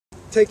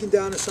taking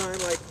down a sign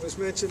like was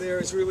mentioned there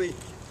is really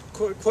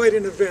quite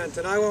an event.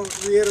 And I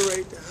won't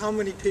reiterate how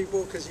many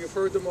people, because you've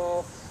heard them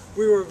all.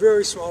 We were a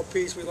very small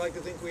piece. We'd like to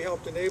think we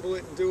helped enable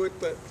it and do it,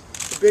 but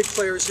the big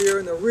players here,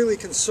 and they're really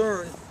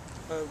concerned,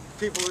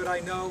 people that I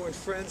know and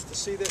friends, to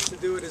see this, to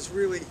do it is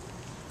really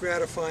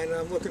gratifying. And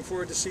I'm looking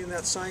forward to seeing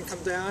that sign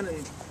come down,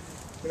 and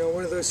you know,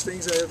 one of those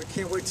things, I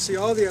can't wait to see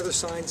all the other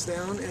signs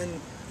down. And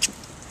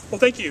well,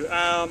 thank you.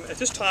 At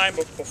this time,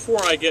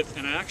 before I get,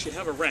 and I actually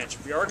have a wrench,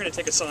 we are going to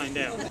take a sign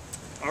down.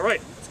 All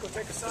right, let's go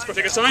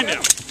take a sign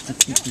down.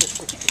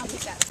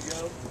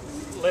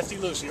 Lefty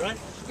loosey, right?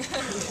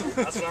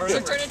 That's what I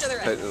remember. So turn it to the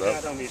right.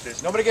 I don't need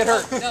this. Nobody get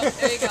hurt. No,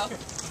 there you go.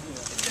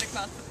 It's gonna come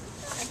out.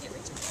 I can't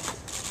reach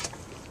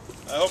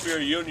it. I hope you're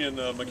a union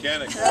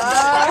mechanic.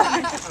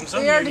 I'm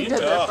some We already union.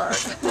 did that part.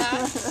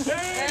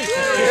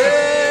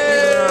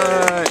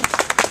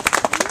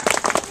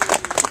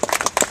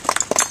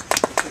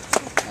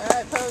 All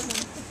right,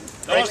 posing.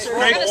 Thanks, We're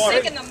great gonna water.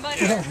 sink in the mud.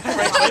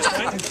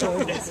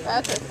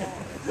 Patrick.